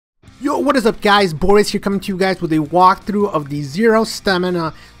Yo, what is up guys? Boris here coming to you guys with a walkthrough of the Zero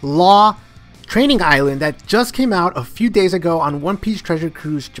Stamina Law Training Island that just came out a few days ago on One Piece Treasure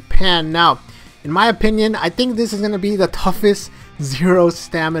Cruise Japan. Now, in my opinion, I think this is going to be the toughest Zero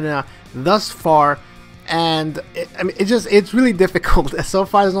Stamina thus far. And it's really difficult. So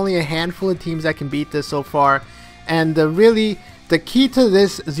far, there's only a handful of teams that can beat this so far. And really, the key to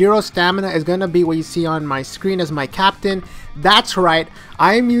this Zero Stamina is going to be what you see on my screen as my captain. That's right,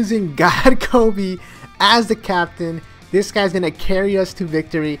 I am using God Coby as the captain. This guy's going to carry us to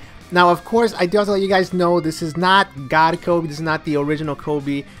victory. Now, of course, I do have to let you guys know this is not God Coby. This is not the original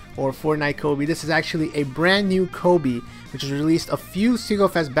Coby or Fortnite Coby. This is actually a brand new Coby, which was released a few Sugo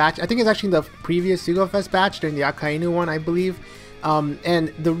Fest batch. I think it's actually the previous Sugo Fest batch during the Akainu one, I believe. And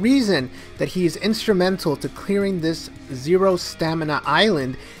the reason that he is instrumental to clearing this Zero Stamina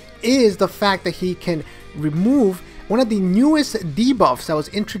Island is the fact that he can remove one of the newest debuffs that was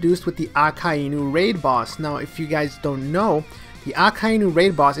introduced with the Akainu raid boss. Now, if you guys don't know, the Akainu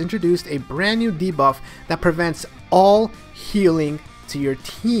raid boss introduced a brand new debuff that prevents all healing to your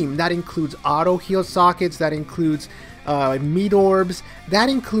team. That includes auto heal sockets, that includes meat orbs, that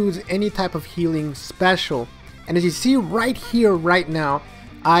includes any type of healing special. And as you see right here, right now,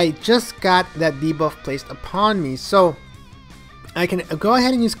 I just got that debuff placed upon me. So I can go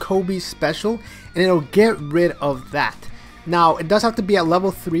ahead and use Coby's special and it'll get rid of that. Now, it does have to be at level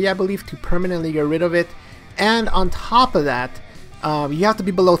 3, I believe, to permanently get rid of it. And on top of that, you have to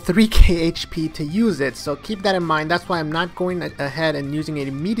be below 3k HP to use it. So keep that in mind. That's why I'm not going ahead and using it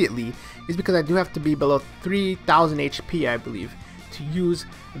immediately. It's because I do have to be below 3000 HP, I believe, to use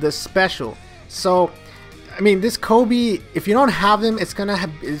the special. So I mean, this Coby, if you don't have him, it's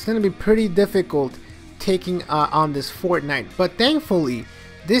gonna be pretty difficult taking on this Fortnite. But thankfully,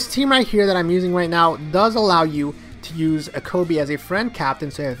 this team right here that I'm using right now does allow you to use a Coby as a friend captain.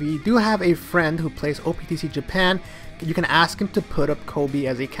 So if you do have a friend who plays OPTC Japan, you can ask him to put up Coby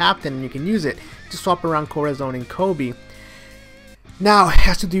as a captain, and you can use it to swap around Corazon and Coby. Now,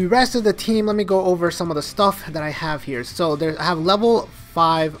 as to the rest of the team, let me go over some of the stuff that I have here. So I have level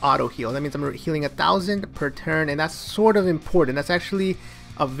 5 auto heal. That means I'm healing 1000 per turn, and that's sort of important. That's actually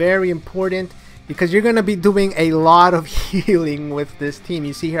a very important, because you're going to be doing a lot of healing with this team.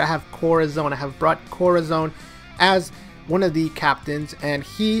 You see here I have Corazon. I have brought Corazon as one of the captains, and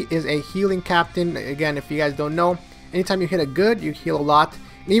he is a healing captain. Again, if you guys don't know, anytime you hit a good, you heal a lot,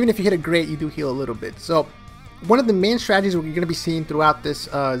 and even if you hit a great, you do heal a little bit. So one of the main strategies we're going to be seeing throughout this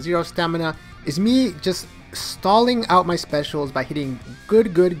Zero Stamina is me just stalling out my specials by hitting good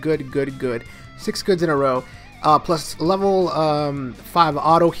 6 goods in a row, plus level 5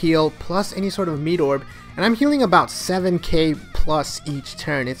 auto heal, plus any sort of meat orb, and I'm healing about 7k plus each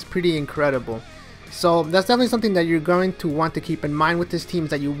turn. It's pretty incredible. So that's definitely something that you're going to want to keep in mind with this team,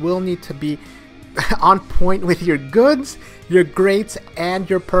 is that you will need to be on point with your goods, your greats, and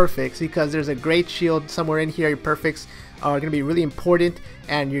your perfects, because there's a great shield somewhere in here. Your perfects are going to be really important,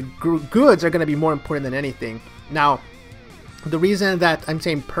 and your goods are going to be more important than anything. Now, the reason that I'm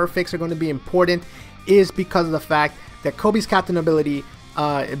saying perfects are going to be important is because of the fact that Coby's captain ability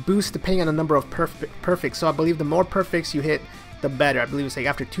boosts depending on the number of perfects. So I believe the more perfects you hit, the better. I believe it's like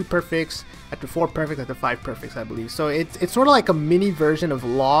after 2 perfects, after 4 perfects, after 5 perfects, I believe. So it's sort of like a mini version of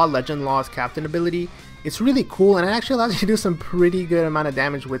Legend Law's captain ability. It's really cool, and it actually allows you to do some pretty good amount of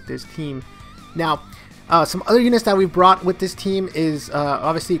damage with this team. Now, some other units that we've brought with this team is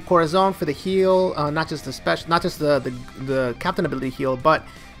obviously Corazon for the heal, not just the special, not just the captain ability heal, but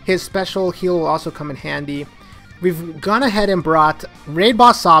his special heal will also come in handy. We've gone ahead and brought Raid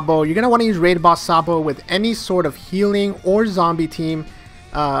Boss Sabo. You're going to want to use Raid Boss Sabo with any sort of healing or zombie team.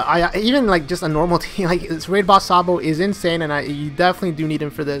 Even like just a normal team. Like this Raid Boss Sabo is insane, and you definitely do need him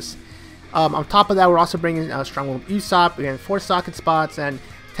for this. On top of that, we're also bringing Stronghold Usopp. Again, 4 socket spots and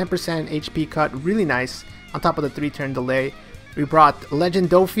 10% HP cut. Really nice. On top of the 3-turn delay. We brought Legend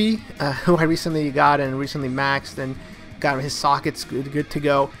Dofi, who I recently got and recently maxed and got his sockets good to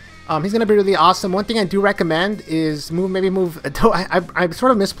go. He's going to be really awesome. One thing I do recommend is maybe move I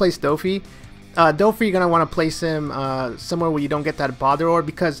sort of misplaced Dofi. Dofi, you're going to want to place him somewhere where you don't get that bother orb,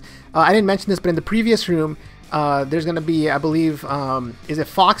 because I didn't mention this, but in the previous room, there's going to be, I believe, is it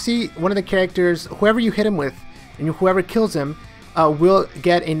Foxy? One of the characters, whoever you hit him with, and whoever kills him, will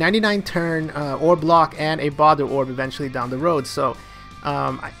get a 99 turn orb block and a bother orb eventually down the road. So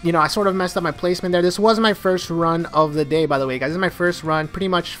you know, I sort of messed up my placement there. This was my first run of the day, by the way, guys. This is my first run, pretty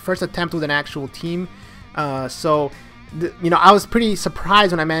much first attempt with an actual team. So you know, I was pretty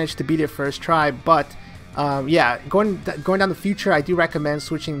surprised when I managed to beat it first try. But yeah, going down the future, I do recommend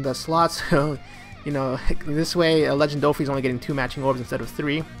switching the slots. So You know, this way Legend Dofi is only getting 2 matching orbs instead of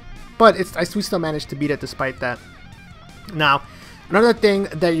 3. But we still managed to beat it despite that. Now, another thing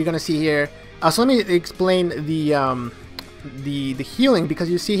that you're gonna see here. So let me explain the healing, because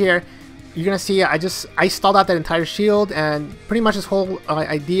you see here, you're gonna see I stalled out that entire shield, and pretty much this whole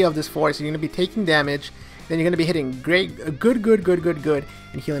idea of this force, you're gonna be taking damage, then you're gonna be hitting good,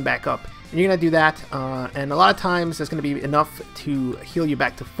 and healing back up. And you're gonna do that, and a lot of times it's gonna be enough to heal you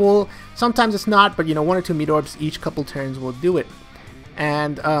back to full. Sometimes it's not, but you know, 1 or 2 meat orbs each couple turns will do it.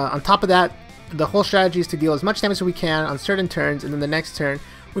 And on top of that, the whole strategy is to deal as much damage as we can on certain turns, and then the next turn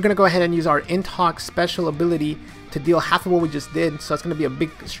we're gonna go ahead and use our Intalk special ability to deal half of what we just did. So it's gonna be a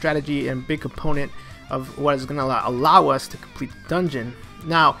big strategy and big component of what is gonna allow us to complete the dungeon.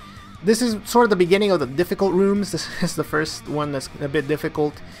 Now, this is sort of the beginning of the difficult rooms. This is the first one that's a bit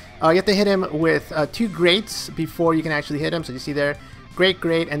difficult. You have to hit him with 2 greats before you can actually hit him. So you see there, great,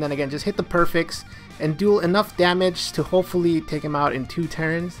 and then again just hit the perfects and do enough damage to hopefully take him out in 2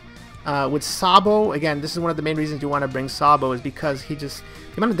 turns. With Sabo, again, this is one of the main reasons you want to bring Sabo, is because the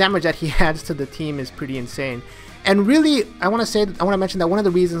amount of damage that he adds to the team is pretty insane. And really, I want to mention that one of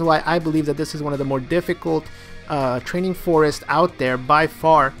the reasons why I believe that this is one of the more difficult training forests out there by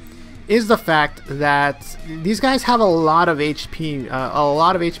far is the fact that these guys have a lot of HP,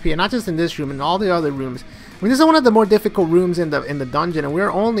 and not just in this room, in all the other rooms. I mean, this is one of the more difficult rooms in the dungeon, and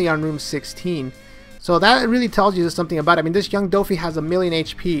we're only on room 16. So that really tells you something about it. I mean, this young Dofi has 1,000,000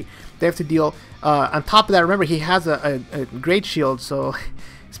 HP. They have to deal. On top of that, remember, he has a great shield, so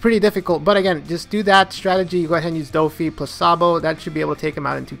it's pretty difficult. But again, just do that strategy. You go ahead and use Dofi plus Sabo. That should be able to take him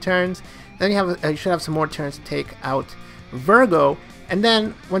out in 2 turns. Then you should have some more turns to take out Virgo. And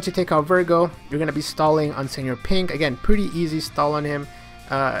then once you take out Virgo, you're going to be stalling on Senor Pink. Again, pretty easy stall on him.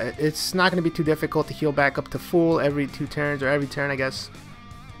 It's not going to be too difficult to heal back up to full every 2 turns, or every turn, I guess.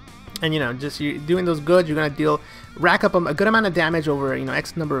 And you know, just you doing those goods, you're gonna rack up a good amount of damage over, you know,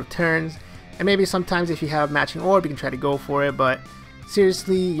 X number of turns. And maybe sometimes if you have matching orb, you can try to go for it. But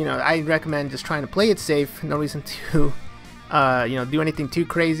seriously, you know, I recommend just trying to play it safe. No reason to, you know, do anything too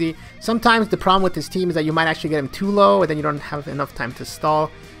crazy. Sometimes the problem with this team is that you might actually get him too low, and then you don't have enough time to stall.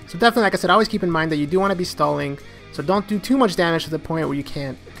 So definitely, like I said, always keep in mind that you do want to be stalling. So don't do too much damage to the point where you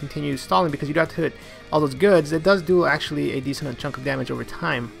can't continue stalling, because you do have to hit all those goods. It does do actually a decent chunk of damage over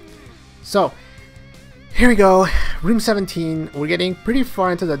time. So, here we go, room 17. We're getting pretty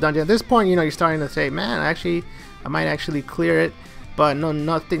far into the dungeon. At this point, you know, you're starting to say, man, I might actually clear it, but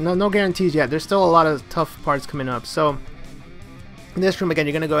no guarantees yet. There's still a lot of tough parts coming up. So, in this room, again,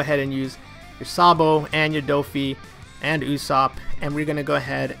 you're going to go ahead and use your Sabo and your Dofi and Usopp, and we're going to go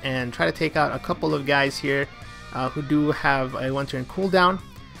ahead and try to take out a couple of guys here who do have a 1-turn cooldown.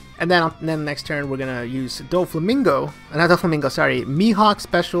 And then next turn, we're going to use Mihawk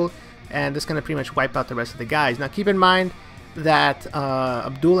special, and it's going to pretty much wipe out the rest of the guys. Now keep in mind that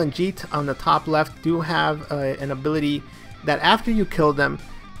Abdul and Jeet on the top left do have an ability that after you kill them,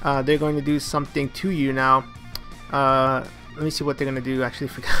 they're going to do something to you. Now, let me see what they're going to do. Actually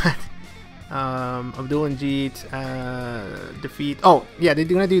forgot. Abdul and Jeet defeat. Oh yeah, they're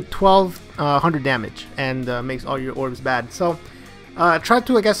going to do 1200 damage and makes all your orbs bad. So try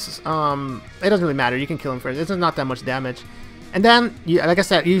to, I guess, it doesn't really matter. You can kill him first. It's not that much damage. And then, like I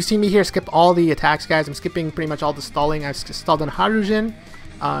said, you see me here skip all the attacks, guys. I'm skipping pretty much all the stalling. I've stalled on Harujin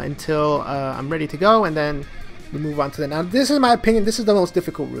until I'm ready to go, and then we move on to the... Now, this is my opinion. This is the most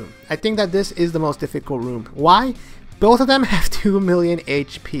difficult room. I think that this is the most difficult room. Why? Both of them have 2,000,000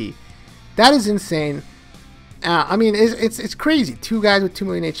 HP. That is insane. I mean, it's crazy. 2 guys with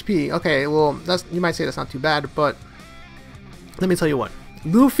 2,000,000 HP. Okay, well, you might say that's not too bad, but let me tell you what.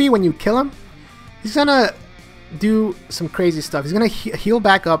 Luffy, when you kill him, he's gonna do some crazy stuff. He's gonna heal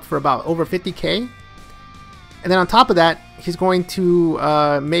back up for about over 50k, and then on top of that, he's going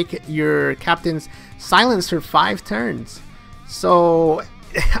to make your captain's silencer 5 turns. So,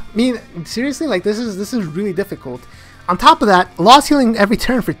 I mean, seriously, like this is really difficult. On top of that, Law's healing every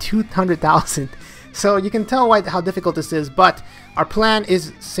turn for 200,000. So you can tell how difficult this is. But our plan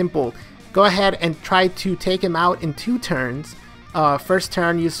is simple. Go ahead and try to take him out in 2 turns. First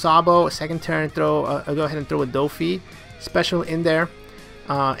turn, use Sabo. Second turn, go ahead and throw a Dofi special in there.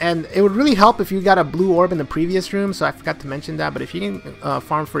 And it would really help if you got a blue orb in the previous room. So I forgot to mention that. But if you can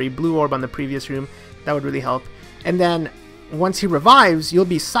farm for a blue orb on the previous room, that would really help. And then once he revives, you'll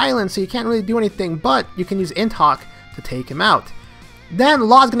be silent, so you can't really do anything. But you can use Intalk to take him out. Then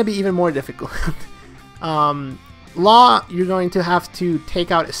Law is going to be even more difficult. Law, you're going to have to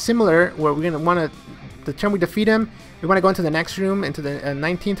take out a similar, where we're going to want to, the turn we defeat him, we want to go into the next room, into the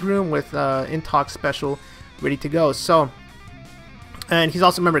 19th room with Intalk special ready to go. So And he's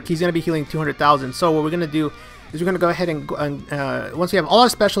also, remember, he's going to be healing 200,000. So what we're going to do is we're going to go ahead and once we have all our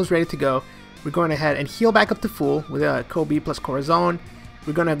specials ready to go, we're going ahead and heal back up to full with Coby plus Corazon.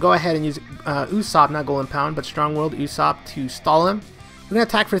 We're going to go ahead and use Usopp, not Golden Pound, but Strong World Usopp to stall him. We're going to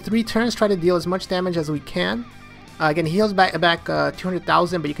attack for 3 turns, try to deal as much damage as we can. Again, he heals back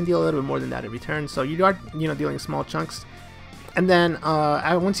 200,000, but you can deal a little bit more than that every turn. So you are, dealing small chunks. And then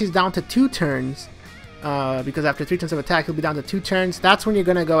once he's down to 2 turns, because after 3 turns of attack, he'll be down to 2 turns. That's when you're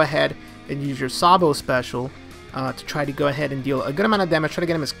going to go ahead and use your Sabo special to try to go ahead and deal a good amount of damage. Try to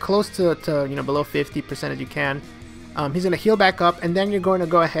get him as close to below 50% as you can. He's going to heal back up, and then you're going to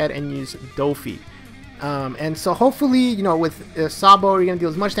go ahead and use Dofi. And so hopefully, with Sabo, you're going to deal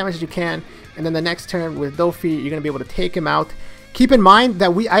as much damage as you can. And then the next turn with Dofi, you're going to be able to take him out. Keep in mind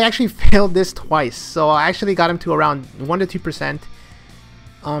that I actually failed this twice. So I actually got him to around 1 to 2%.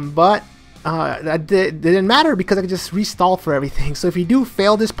 But that didn't matter because I could just restall for everything. So if you do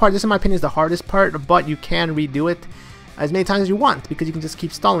fail this part, this in my opinion is the hardest part, but you can redo it as many times as you want because you can just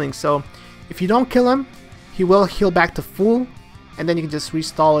keep stalling. So if you don't kill him, he will heal back to full, and then you can just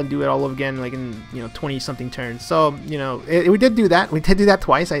restall and do it all over again, like in 20 something turns. So we did do that. We did do that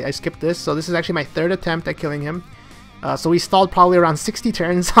twice. I skipped this, so this is actually my 3rd attempt at killing him. So we stalled probably around 60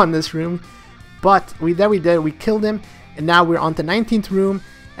 turns on this room, but we killed him, and now we're on the 19th room.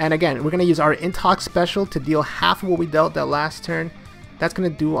 And again, we're going to use our Intox special to deal half of what we dealt that last turn. That's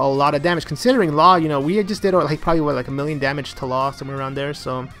going to do a lot of damage. Considering Law, we just did probably like 1 million damage to Law, somewhere around there.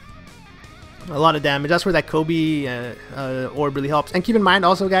 So a lot of damage. That's where that Coby orb really helps. And keep in mind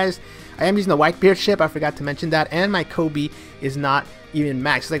also, guys, I am using the Whitebeard ship. I forgot to mention that. And my Coby is not even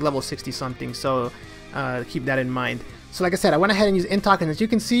max. It's like level 60 something. So keep that in mind. So like I said, I went ahead and used Intox. And as you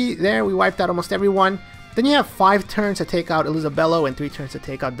can see there, we wiped out almost everyone. Then you have 5 turns to take out Elizabello and 3 turns to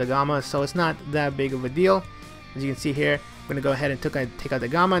take out Dagama, so it's not that big of a deal. As you can see here, we're going to go ahead and take out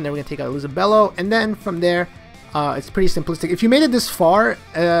Dagama, and then we're going to take out Elizabello, and then from there, it's pretty simplistic. If you made it this far,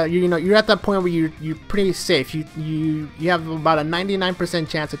 you're at that point where you're pretty safe. You have about a 99%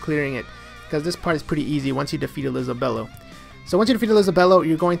 chance of clearing it, because this part is pretty easy once you defeat Elizabello. So once you defeat Elizabello,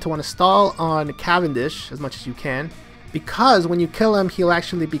 you're going to want to stall on Cavendish as much as you can, because when you kill him, he'll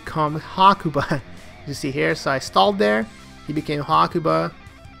actually become Hakuba. You see here, so I stalled there, he became Hakuba,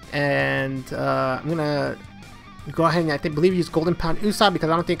 and I'm gonna go ahead and believe use Golden Pound Usopp because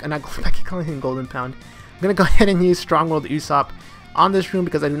I keep calling him Golden Pound. I'm gonna go ahead and use Strong World Usopp on this room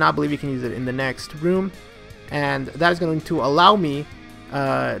because I do not believe you can use it in the next room, and that is going to allow me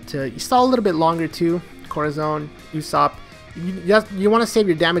to stall a little bit longer too. Corazon, Usopp, you want to save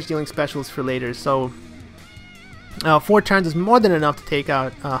your damage dealing specials for later, so 4 turns is more than enough to take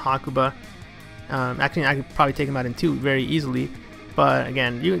out Hakuba. Actually, I could probably take him out in 2 very easily, but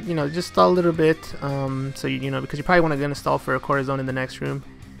again, you just stall a little bit, so because you probably want to stall for a Corazon in the next room,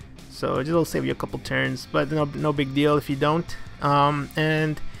 so it'll save you a couple turns, but no big deal if you don't.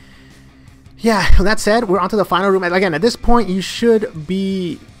 And yeah, with that said, we're on to the final room. And again, at this point, you should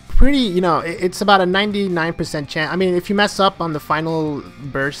be pretty, it's about a 99% chance. I mean, if you mess up on the final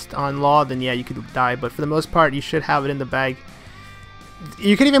burst on Law, then yeah, you could die, but for the most part, you should have it in the bag.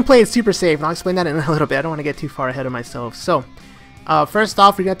 You can even play it super safe, and I'll explain that in a little bit. I don't want to get too far ahead of myself. So, first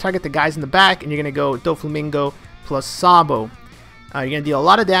off, we're going to target the guys in the back, and you're going to go Doflamingo plus Sabo. You're going to deal a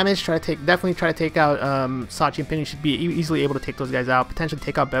lot of damage. Definitely try to take out Sachi and Pin. You should be easily able to take those guys out. Potentially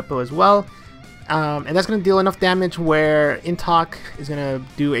take out Beppo as well. And that's going to deal enough damage where Intok is going to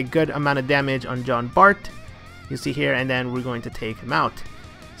do a good amount of damage on John Bart. You see here, and then we're going to take him out.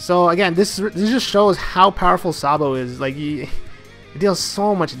 So again, this just shows how powerful Sabo is. Like it deals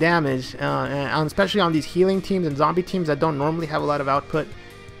so much damage, and especially on these healing teams and zombie teams that don't normally have a lot of output.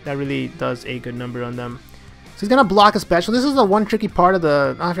 That really does a good number on them. So he's gonna block a special. This is the one tricky part of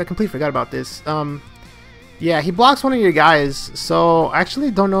the. I completely forgot about this. Yeah, he blocks one of your guys. So I actually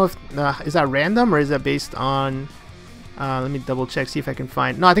don't know if is that random or is that based on. Let me double check, see if I can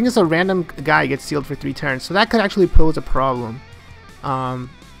find. No, I think it's a random guy gets sealed for 3 turns. So that could actually pose a problem.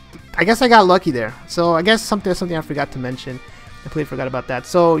 I guess I got lucky there. So I guess something I forgot to mention. I completely forgot about that.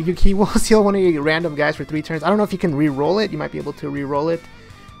 So he will seal one of your random guys for 3 turns. I don't know if you can re-roll it. You might be able to re-roll it.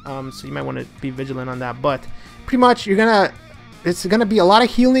 So you might want to be vigilant on that. But pretty much it's gonna be a lot of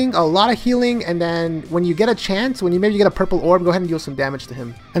healing, and then when you get a chance, maybe you get a purple orb, go ahead and deal some damage to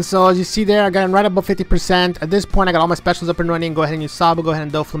him. And so as you see there, I got him right above 50%. At this point, I got all my specials up and running. Go ahead and use Sabo, go ahead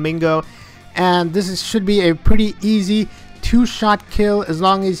and Doflamingo. And should be a pretty easy 2-shot kill as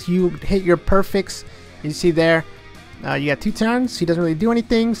long as you hit your perfects. You see there. You got 2 turns. He doesn't really do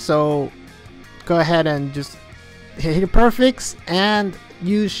anything, so go ahead and just hit your perfects, and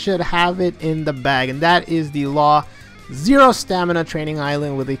you should have it in the bag. And that is the Law 0 stamina training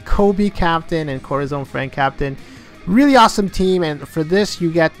island with a Coby captain and Corazon friend captain. Really awesome team, and for this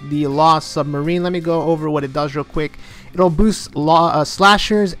you get the Law Submarine. Let me go over what it does real quick. It'll boost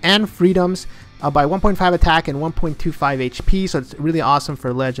slashers and freedoms by 1.5 attack and 1.25 HP, so it's really awesome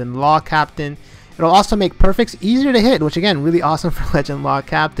for Legend Law Captain. It'll also make perfects easier to hit, which again, really awesome for Legend Law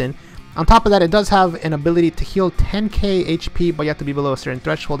Captain. On top of that, it does have an ability to heal 10k HP, but you have to be below a certain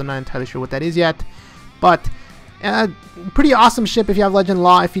threshold. I'm not entirely sure what that is yet. But pretty awesome ship if you have Legend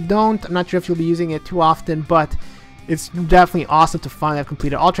Law. If you don't, I'm not sure if you'll be using it too often, but it's definitely awesome to finally have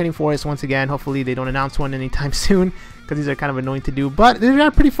completed all training forests once again. Hopefully they don't announce one anytime soon, because these are kind of annoying to do, but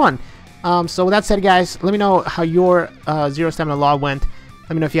they're pretty fun. So with that said, guys, let me know how your 0 stamina law went.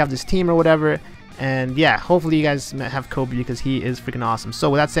 Let me know if you have this team or whatever. And yeah, hopefully you guys have Coby, because he is freaking awesome. So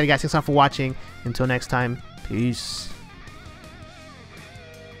with that said, guys, thanks a lot for watching. Until next time, peace.